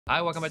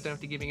Hi, welcome back to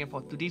NFT Gaming, and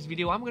for today's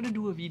video, I'm gonna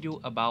do a video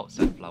about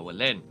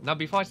Sunflowerland. Now,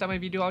 before I start my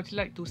video, I would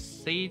like to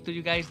say to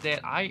you guys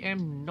that I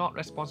am not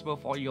responsible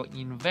for your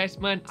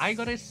investment. I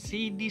gotta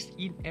say this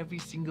in every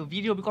single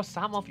video because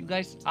some of you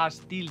guys are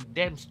still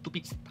damn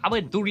stupid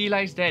stubborn to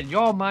realize that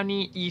your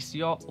money is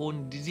your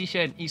own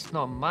decision. It's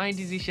not my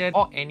decision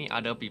or any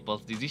other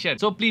people's decision.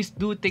 So please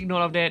do take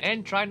note of that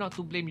and try not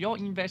to blame your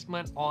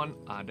investment on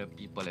other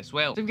people as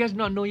well. So if you guys do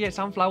not know yet,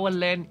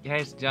 Sunflowerland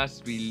has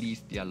just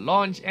released their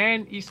launch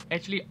and is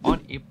actually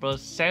on April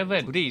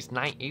 7. Today is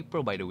 9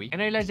 April, by the way.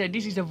 And I realized that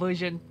this is a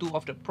version 2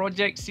 of the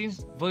project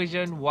since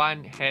version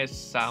 1 has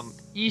some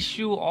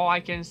issue, or I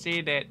can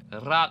say that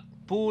rug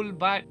pull,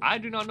 but I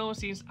do not know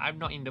since I'm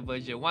not in the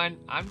version 1.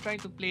 I'm trying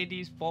to play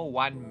this for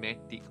one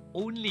Matic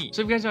only.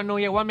 So if you guys don't know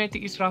yet, one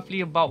Matic is roughly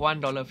about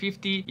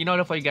 $1.50 in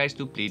order for you guys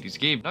to play this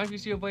game. Now if you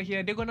see over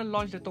here, they're gonna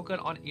launch the token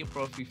on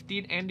April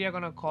 15 and they're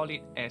gonna call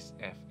it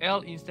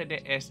SFL instead of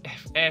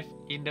SFF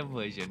in the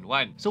version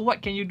 1. So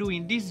what can you do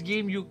in this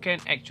game? You can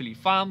actually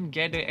farm,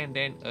 gather, and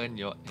then earn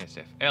your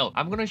SFL.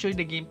 I'm gonna show you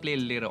the gameplay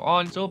later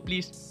on, so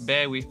please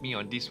bear with me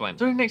on this one.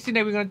 So the next thing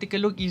that we're gonna take a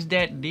look is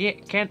that they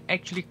can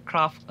actually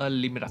craft a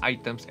limited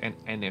items and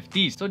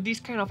NFTs. So this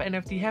kind of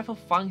NFT have a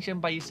function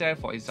by itself.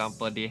 For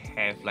example, they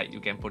have like you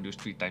can produce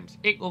 3 times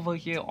egg over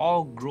here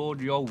or grow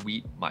your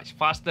wheat much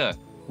faster.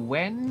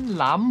 When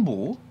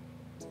Lambo?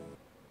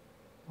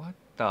 What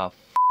the f?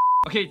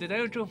 Okay, to tell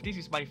you the truth, this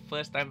is my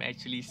first time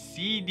actually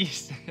see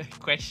this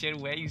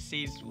question where it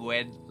says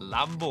when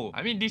Lambo.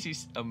 I mean, this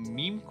is a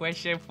meme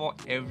question for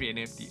every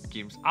NFT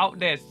games out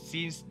there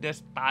since the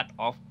start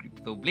of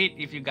Blade,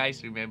 if you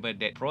guys remember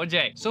that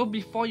project. So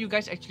before you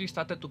guys actually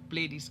started to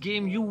play this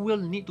game, you will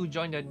need to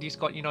join the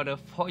Discord in order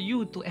for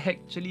you to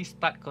actually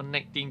start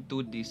connecting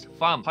to this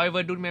farm.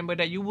 However, do remember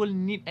that you will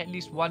need at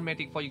least one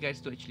Matic for you guys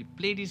to actually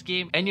play this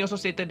game. And he also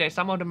stated that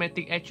some of the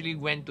Matic actually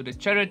went to the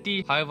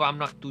charity. However, I'm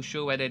not too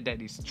sure whether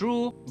that is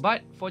true,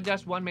 but for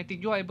just one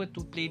Matic, you are able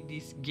to play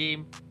this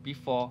game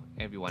before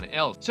everyone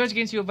else. So as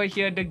you can see over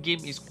here, the game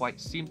is quite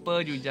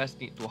simple. You just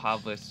need to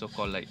harvest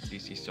so-called like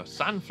this is your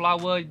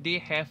sunflower. They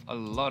have a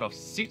lot of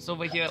seeds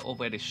over here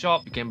over the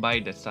shop. You can buy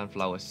the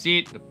sunflower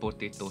seed, the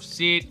potato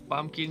seed,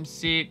 pumpkin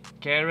seed,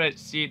 carrot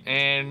seed,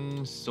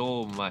 and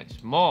so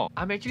much more.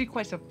 I'm actually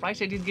quite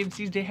surprised at this game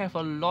since they have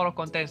a lot of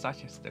content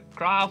such as the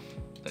craft,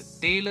 the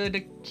tailor,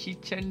 the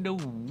kitchen, the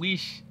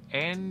wish,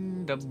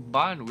 and the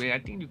barn where I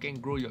think you can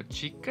grow your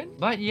chicken.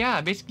 But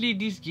yeah, basically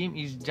this game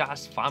is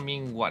just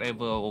farming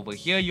whatever over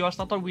here. You are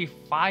started with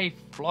 5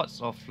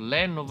 plots of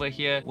land over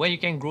here where you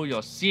can grow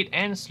your seed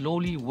and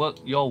slowly work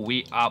your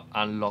way up,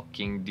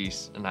 unlocking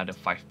this another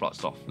 5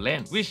 plots of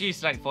land, which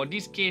is like for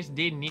this case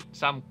they need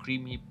some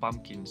creamy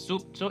pumpkin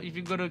soup. So if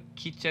you go to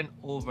kitchen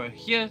over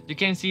here, you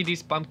can see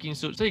this pumpkin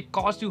soup. So it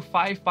costs you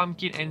 5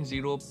 pumpkin and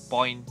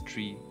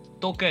 0.3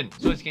 token.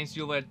 So as you can see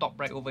over the top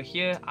right over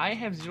here, I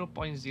have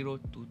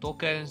 0.02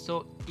 tokens,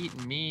 so it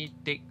may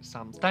take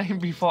some time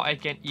before I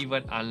can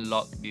even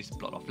unlock this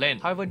plot of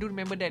land. However, do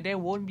remember that there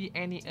won't be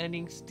any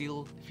earnings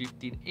till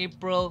 15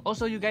 April.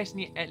 Also, you guys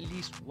need at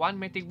least one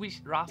Matic,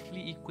 which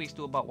roughly equates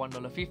to about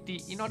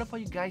 $1.50 in order for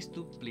you guys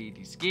to play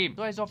this game.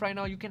 So as of right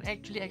now, you can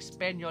actually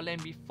expand your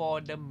land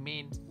before the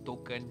main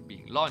token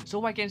being launched.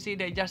 So I can say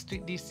that just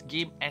treat this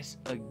game as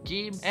a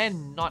game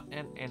and not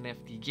an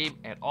NFT game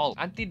at all.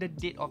 Until the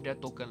date of their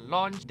token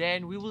launch,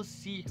 then we will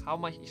see how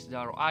much is the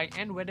ROI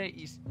and whether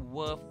it's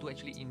worth to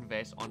actually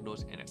invest on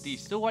those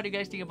NFTs. So what do you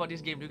guys think about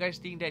this game? Do you guys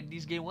think that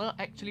this game will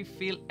actually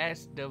fail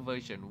as the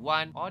version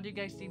 1, or do you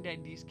guys think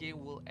that this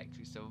game will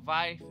actually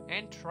survive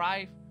and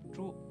thrive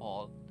through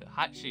all the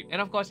hardship?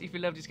 And of course, if you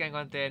love this kind of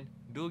content,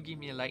 do give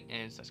me a like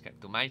and subscribe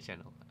to my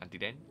channel. Until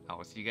then, I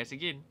will see you guys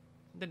again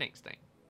the next time.